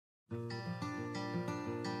Today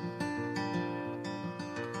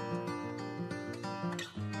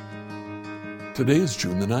is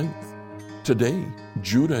June the 9th. Today,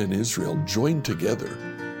 Judah and Israel joined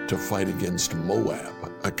together to fight against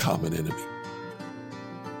Moab, a common enemy.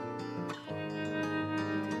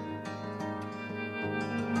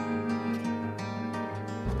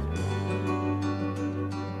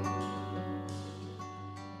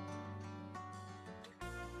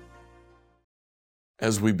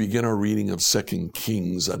 As we begin our reading of 2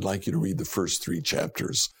 Kings, I'd like you to read the first 3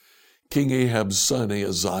 chapters. King Ahab's son,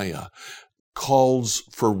 Ahaziah, calls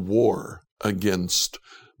for war against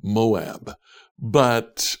Moab,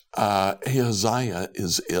 but Ahaziah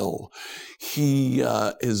is ill. He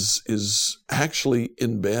is actually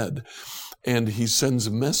in bed, and he sends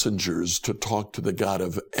messengers to talk to the god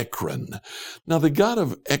of Ekron. Now, the god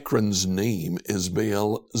of Ekron's name is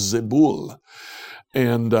Baal-zebul,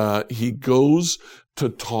 and he goes to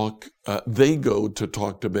talk, they go to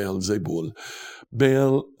talk to Baal-zebul.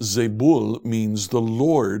 Baal-zebul means the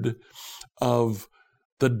Lord of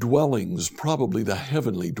the dwellings, probably the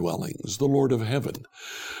heavenly dwellings, the Lord of heaven.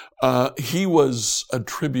 He was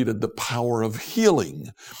attributed the power of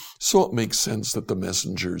healing. So it makes sense that the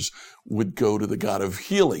messengers would go to the God of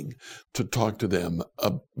healing to talk to them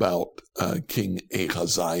about King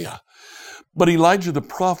Ahaziah. But Elijah the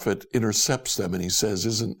prophet intercepts them and he says,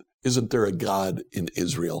 Isn't there a God in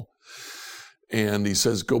Israel? And he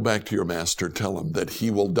says, go back to your master, tell him that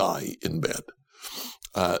he will die in bed.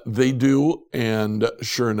 They do, and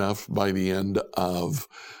sure enough, by the end of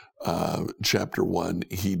chapter 1,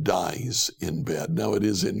 he dies in bed. Now, it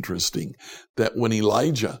is interesting that when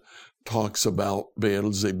Elijah talks about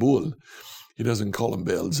Baal-zebul, he doesn't call him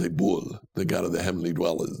Baal-zebul, the god of the heavenly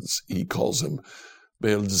dwellings. He calls him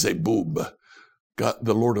Baal-zebub, God,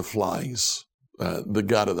 the Lord of flies, the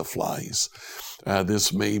god of the flies.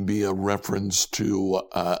 This may be a reference to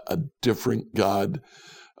a different god,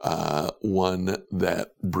 one that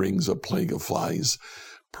brings a plague of flies.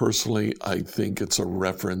 Personally, I think it's a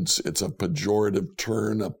reference, it's a pejorative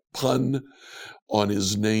turn, a pun on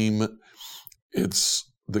his name.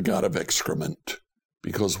 It's the god of excrement,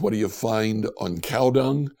 because what do you find on cow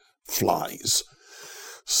dung? Flies.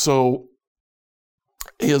 So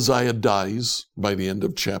Ahaziah dies by the end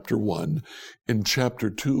of chapter 1. In chapter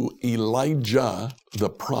 2, Elijah, the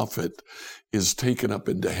prophet, is taken up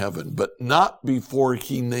into heaven, but not before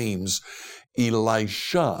he names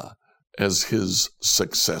Elisha as his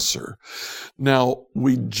successor. Now,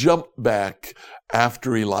 we jump back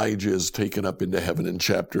after Elijah is taken up into heaven in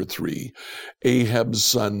chapter 3. Ahab's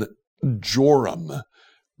son Joram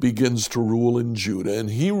begins to rule in Judah, and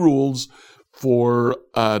he rules for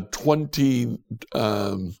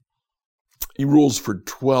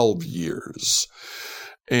 12 years.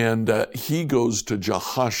 And he goes to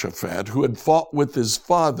Jehoshaphat, who had fought with his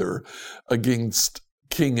father against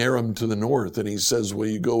King Aram to the north. And he says, will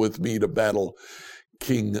you go with me to battle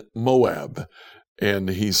King Moab? And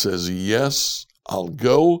he says, yes, I'll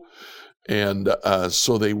go. And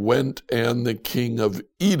so they went, and the king of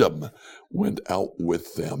Edom went out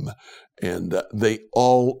with them. And they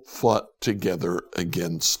all fought together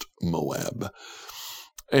against Moab.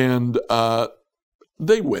 And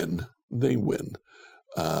they win. They win.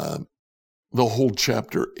 The whole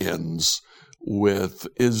chapter ends with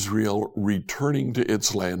Israel returning to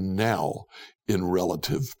its land now in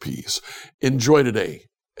relative peace. Enjoy today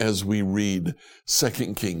as we read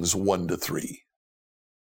 2 Kings 1-3.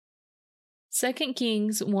 2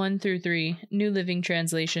 Kings 1-3, New Living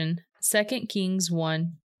Translation. 2 Kings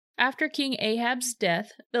 1. After King Ahab's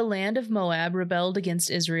death, the land of Moab rebelled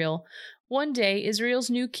against Israel. One day, Israel's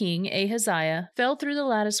new king, Ahaziah, fell through the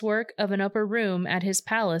latticework of an upper room at his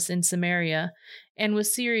palace in Samaria and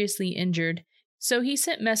was seriously injured. So he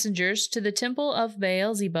sent messengers to the temple of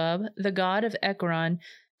Baal-zebub, the god of Ekron,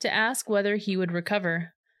 to ask whether he would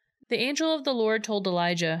recover. The angel of the Lord told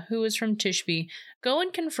Elijah, who was from Tishbe, go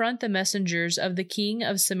and confront the messengers of the king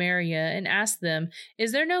of Samaria and ask them,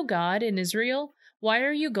 is there no God in Israel? Why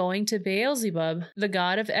are you going to Baal-zebub, the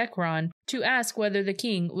god of Ekron, to ask whether the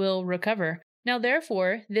king will recover? Now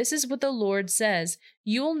therefore, this is what the Lord says,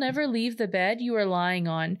 you will never leave the bed you are lying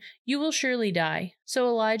on, you will surely die. So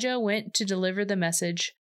Elijah went to deliver the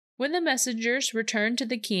message. When the messengers returned to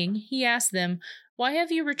the king, he asked them, why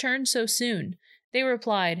have you returned so soon? They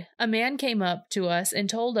replied, a man came up to us and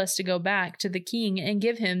told us to go back to the king and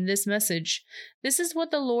give him this message. This is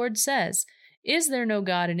what the Lord says, is there no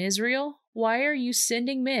God in Israel? Why are you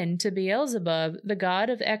sending men to Beelzebub, the god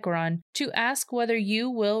of Ekron, to ask whether you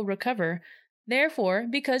will recover? Therefore,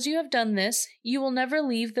 because you have done this, you will never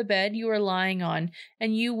leave the bed you are lying on,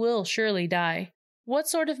 and you will surely die. "What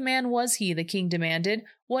sort of man was he?" the king demanded.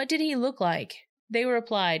 "What did he look like?" They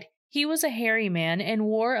replied, "He was a hairy man and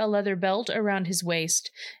wore a leather belt around his waist."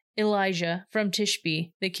 "Elijah from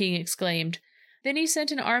Tishbe," the king exclaimed. Then he sent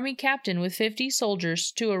an army captain with 50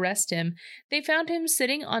 soldiers to arrest him. They found him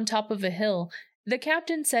sitting on top of a hill. The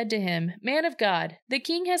captain said to him, "Man of God, the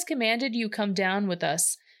king has commanded you come down with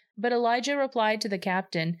us." But Elijah replied to the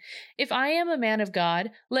captain, "If I am a man of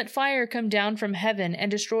God, let fire come down from heaven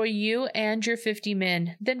and destroy you and your 50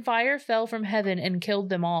 men. Then fire fell from heaven and killed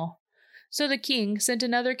them all. So the king sent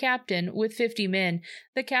another captain with 50 men.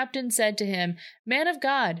 The captain said to him, "Man of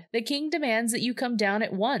God, the king demands that you come down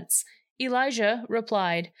at once." Elijah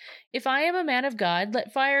replied, "If I am a man of God,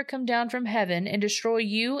 let fire come down from heaven and destroy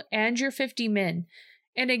you and your 50 men.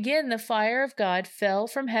 And again the fire of God fell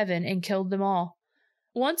from heaven and killed them all.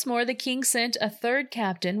 Once more the king sent a third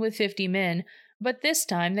captain with 50 men, but this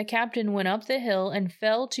time the captain went up the hill and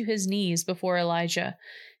fell to his knees before Elijah.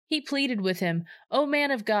 He pleaded with him, "O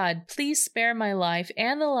man of God, please spare my life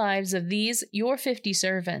and the lives of these your 50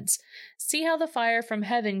 servants. See how the fire from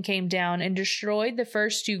heaven came down and destroyed the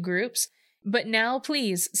first 2 groups, but now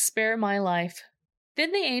please spare my life."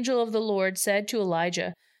 Then the angel of the Lord said to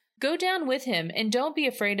Elijah, "Go down with him and don't be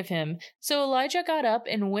afraid of him." So Elijah got up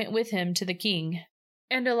and went with him to the king.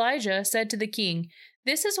 And Elijah said to the king,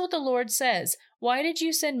 "This is what the Lord says. Why did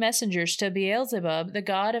you send messengers to Beelzebub, the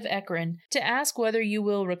god of Ekron, to ask whether you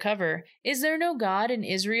will recover? Is there no God in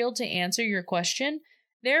Israel to answer your question?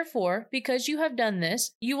 Therefore, because you have done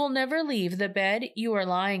this, you will never leave the bed you are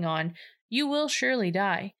lying on. You will surely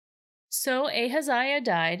die." So Ahaziah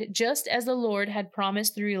died, just as the Lord had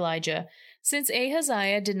promised through Elijah. Since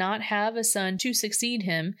Ahaziah did not have a son to succeed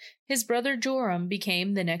him, his brother Joram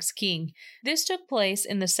became the next king. This took place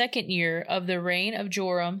in the 2nd year of the reign of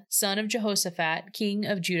Joram, son of Jehoshaphat, king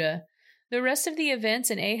of Judah. The rest of the events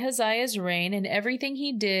in Ahaziah's reign and everything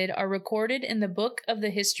he did are recorded in the book of the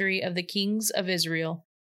history of the kings of Israel.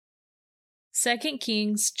 2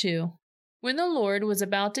 Kings 2. When the Lord was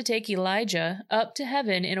about to take Elijah up to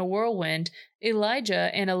heaven in a whirlwind, Elijah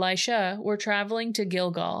and Elisha were traveling to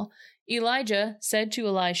Gilgal. Elijah said to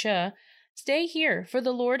Elisha, "Stay here, for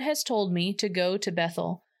the Lord has told me to go to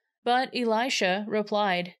Bethel." But Elisha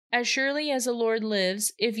replied, "As surely as the Lord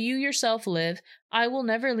lives, if you yourself live, I will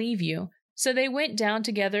never leave you." So they went down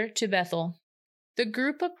together to Bethel. The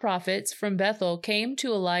group of prophets from Bethel came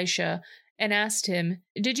to Elisha and asked him,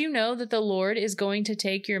 "Did you know that the Lord is going to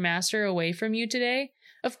take your master away from you today?"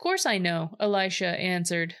 "Of course I know," Elisha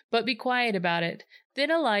answered, "but be quiet about it."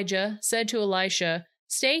 Then Elijah said to Elisha,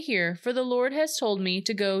 "Stay here, for the Lord has told me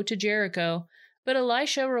to go to Jericho." But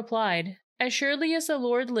Elisha replied, "As surely as the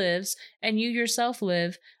Lord lives, and you yourself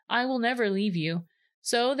live, I will never leave you."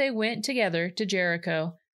 So they went together to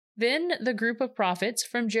Jericho. Then the group of prophets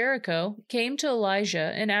from Jericho came to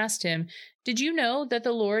Elijah and asked him, "Did you know that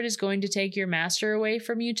the Lord is going to take your master away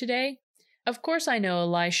from you today?" "Of course I know,"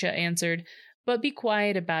 Elisha answered, "but be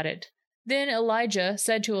quiet about it." Then Elijah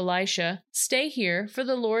said to Elisha, "Stay here, for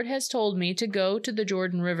the Lord has told me to go to the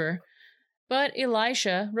Jordan River." But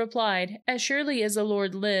Elisha replied, "As surely as the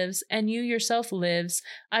Lord lives, and you yourself lives,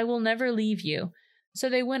 I will never leave you." So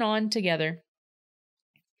they went on together.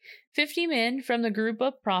 50 men from the group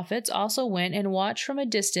of prophets also went and watched from a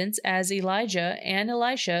distance as Elijah and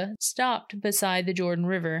Elisha stopped beside the Jordan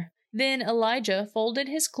River. Then Elijah folded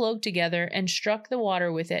his cloak together and struck the water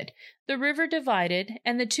with it. The river divided,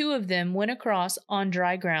 and the 2 of them went across on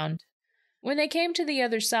dry ground. When they came to the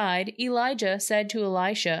other side, Elijah said to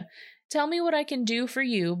Elisha, "Tell me what I can do for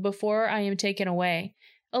you before I am taken away."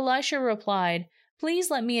 Elisha replied, "Please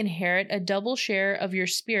let me inherit a double share of your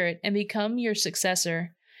spirit and become your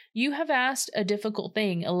successor." "You have asked a difficult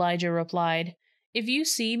thing," Elijah replied. "If you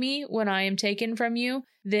see me when I am taken from you,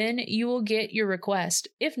 then you will get your request.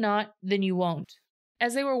 If not, then you won't."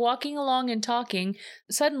 As they were walking along and talking,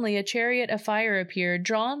 suddenly a chariot of fire appeared,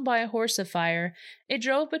 drawn by a horse of fire. It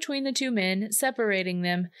drove between the 2 men, separating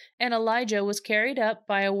them, and Elijah was carried up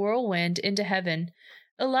by a whirlwind into heaven.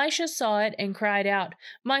 Elisha saw it and cried out,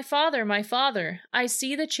 my father, I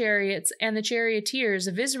see the chariots and the charioteers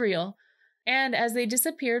of Israel." And as they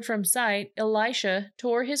disappeared from sight, Elisha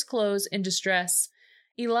tore his clothes in distress.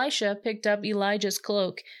 Elisha picked up Elijah's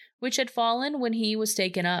cloak, which had fallen when he was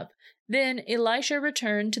taken up. Then Elisha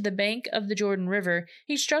returned to the bank of the Jordan River.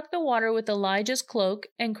 He struck the water with Elijah's cloak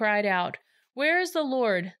and cried out, "Where is the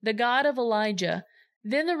Lord, the God of Elijah?"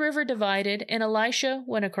 Then the river divided, and Elisha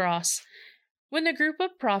went across. When the group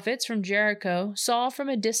of prophets from Jericho saw from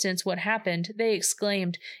a distance what happened, they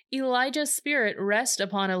exclaimed, "Elijah's spirit rest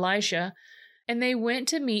upon Elisha." And they went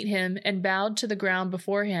to meet him and bowed to the ground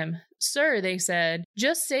before him. "Sir," they said,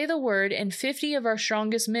 "just say the word, and 50 of our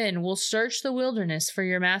strongest men will search the wilderness for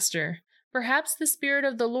your master. Perhaps the Spirit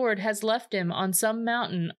of the Lord has left him on some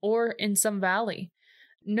mountain or in some valley."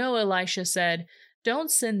 "No," Elisha said, "don't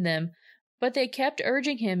send them." But they kept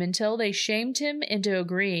urging him until they shamed him into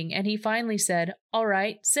agreeing, and he finally said, "All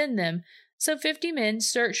right, send them." So 50 men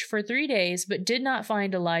searched for 3 days but did not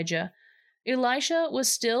find Elijah. Elisha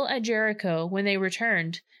was still at Jericho when they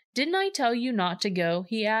returned. "Didn't I tell you not to go?"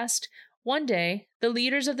 he asked. One day, the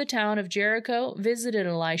leaders of the town of Jericho visited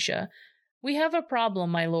Elisha. "We have a problem,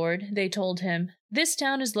 my lord," they told him. "This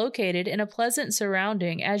town is located in a pleasant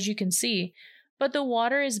surrounding, as you can see, but the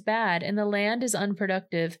water is bad and the land is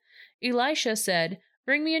unproductive." Elisha said,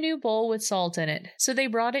 "Bring me a new bowl with salt in it." So they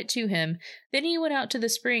brought it to him. Then he went out to the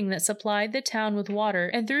spring that supplied the town with water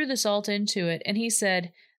and threw the salt into it, and he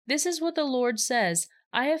said, "This is what the Lord says.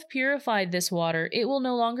 I have purified this water. It will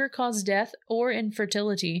no longer cause death or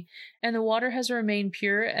infertility." And the water has remained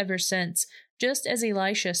pure ever since, just as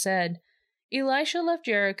Elisha said. Elisha left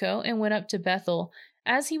Jericho and went up to Bethel.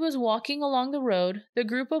 As he was walking along the road, the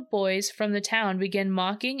group of boys from the town began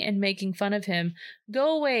mocking and making fun of him.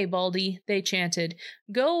 "Go away, Baldy," they chanted.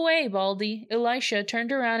 "Go away, Baldy." Elisha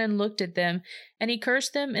turned around and looked at them, and he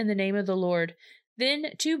cursed them in the name of the Lord.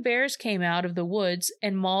 Then 2 bears came out of the woods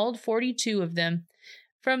and mauled 42 of them.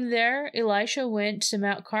 From there, Elisha went to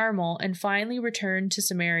Mount Carmel and finally returned to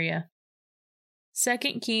Samaria.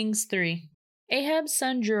 2 Kings 3. Ahab's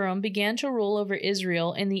son Joram began to rule over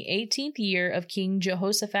Israel in the 18th year of King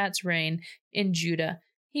Jehoshaphat's reign in Judah.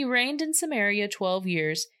 He reigned in Samaria 12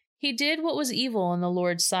 years. He did what was evil in the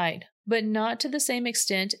Lord's sight, but not to the same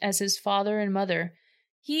extent as his father and mother.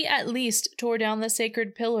 He at least tore down the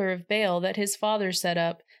sacred pillar of Baal that his father set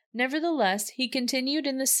up. Nevertheless, he continued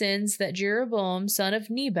in the sins that Jeroboam son of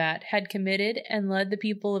Nebat had committed and led the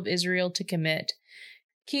people of Israel to commit.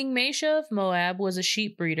 King Mesha of Moab was a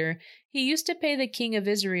sheep breeder. He used to pay the king of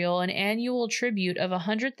Israel an annual tribute of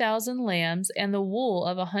 100,000 lambs and the wool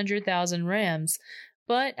of 100,000 rams.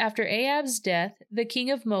 But after Ahab's death, the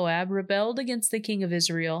king of Moab rebelled against the king of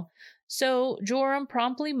Israel. So Joram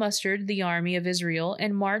promptly mustered the army of Israel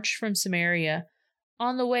and marched from Samaria.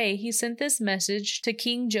 On the way, he sent this message to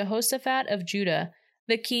King Jehoshaphat of Judah: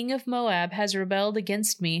 "The king of Moab has rebelled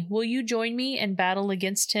against me. Will you join me and battle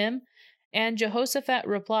against him?" And Jehoshaphat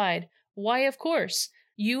replied, "Why, of course.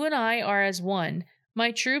 You and I are as one.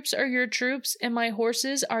 My troops are your troops, and my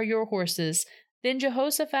horses are your horses." Then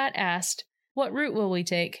Jehoshaphat asked, "What route will we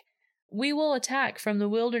take?" "We will attack from the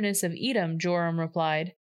wilderness of Edom," Joram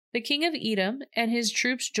replied. The king of Edom and his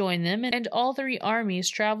troops joined them, and all 3 armies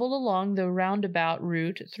traveled along the roundabout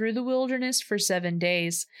route through the wilderness for 7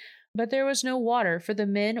 days. But there was no water for the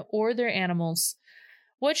men or their animals.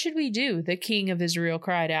 "What should we do?" the king of Israel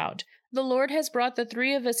cried out. "The Lord has brought the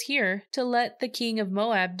 3 of us here to let the king of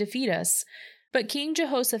Moab defeat us." But King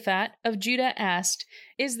Jehoshaphat of Judah asked,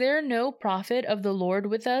 "Is there no prophet of the Lord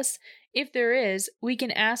with us? If there is, we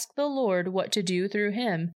can ask the Lord what to do through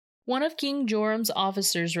him." One of King Joram's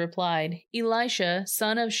officers replied, "Elisha,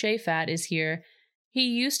 son of Shaphat, is here. He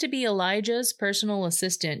used to be Elijah's personal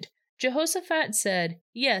assistant." Jehoshaphat said,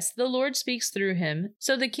 "Yes, the Lord speaks through him."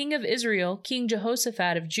 So the king of Israel, King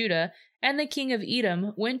Jehoshaphat of Judah, and the king of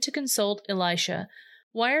Edom went to consult Elisha.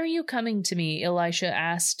 "Why are you coming to me?" Elisha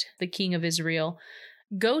asked the king of Israel.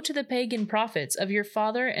 "Go to the pagan prophets of your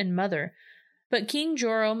father and mother." But King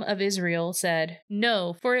Joram of Israel said,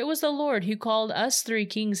 "No, for it was the Lord who called us 3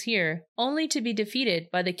 kings here, only to be defeated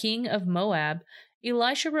by the king of Moab."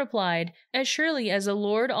 Elisha replied, "As surely as the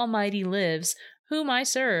Lord Almighty lives, whom I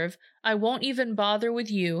serve, I won't even bother with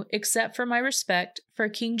you, except for my respect for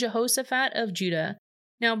King Jehoshaphat of Judah.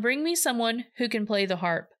 Now bring me someone who can play the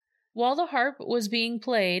harp." While the harp was being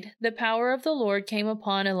played, the power of the Lord came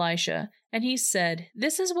upon Elisha, and he said,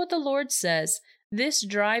 "This is what the Lord says: this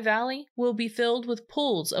dry valley will be filled with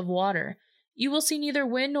pools of water. You will see neither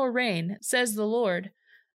wind nor rain, says the Lord.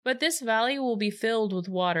 But this valley will be filled with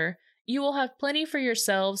water. You will have plenty for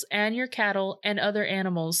yourselves and your cattle and other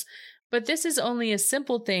animals. But this is only a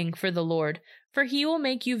simple thing for the Lord, for he will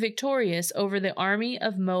make you victorious over the army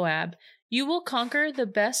of Moab. You will conquer the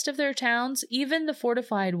best of their towns, even the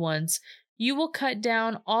fortified ones. You will cut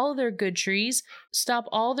down all their good trees, stop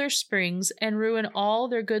all their springs, and ruin all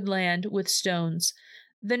their good land with stones."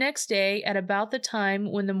 The next day, at about the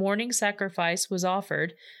time when the morning sacrifice was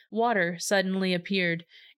offered, water suddenly appeared.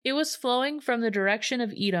 It was flowing from the direction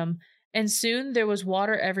of Edom, and soon there was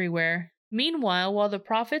water everywhere. Meanwhile, while the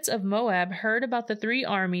prophets of Moab heard about the 3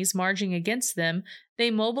 armies marching against them, they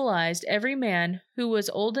mobilized every man who was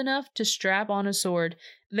old enough to strap on a sword.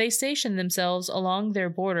 They stationed themselves along their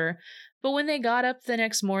border. But when they got up the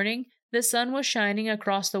next morning, the sun was shining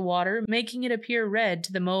across the water, making it appear red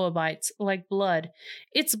to the Moabites, like blood.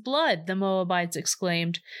 "It's blood," the Moabites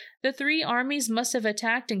exclaimed. "The 3 armies must have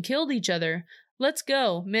attacked and killed each other. Let's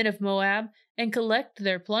go, men of Moab, and collect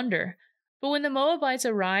their plunder." But when the Moabites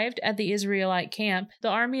arrived at the Israelite camp, the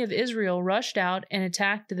army of Israel rushed out and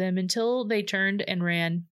attacked them until they turned and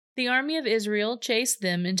ran. The army of Israel chased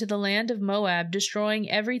them into the land of Moab, destroying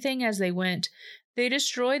everything as they went. They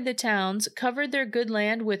destroyed the towns, covered their good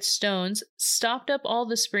land with stones, stopped up all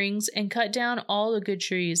the springs, and cut down all the good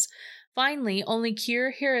trees. Finally, only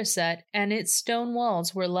Kir-Hareset and its stone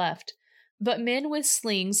walls were left. But men with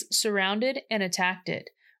slings surrounded and attacked it.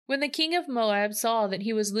 When the king of Moab saw that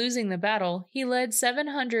he was losing the battle, he led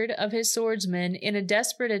 700 of his swordsmen in a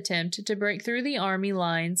desperate attempt to break through the army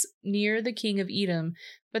lines near the king of Edom,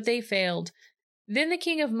 but they failed. Then the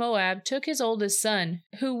king of Moab took his oldest son,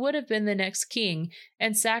 who would have been the next king,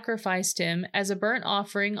 and sacrificed him as a burnt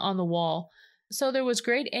offering on the wall. So there was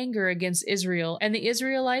great anger against Israel, and the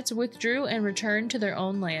Israelites withdrew and returned to their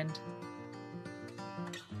own land.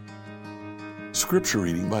 Scripture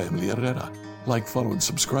reading by Emily Herrera. Like, follow, and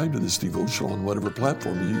subscribe to this devotional on whatever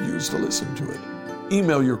platform you use to listen to it.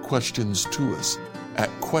 Email your questions to us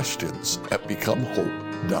at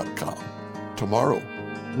questions@becomehope.com. Tomorrow,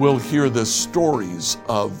 we'll hear the stories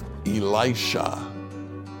of Elisha.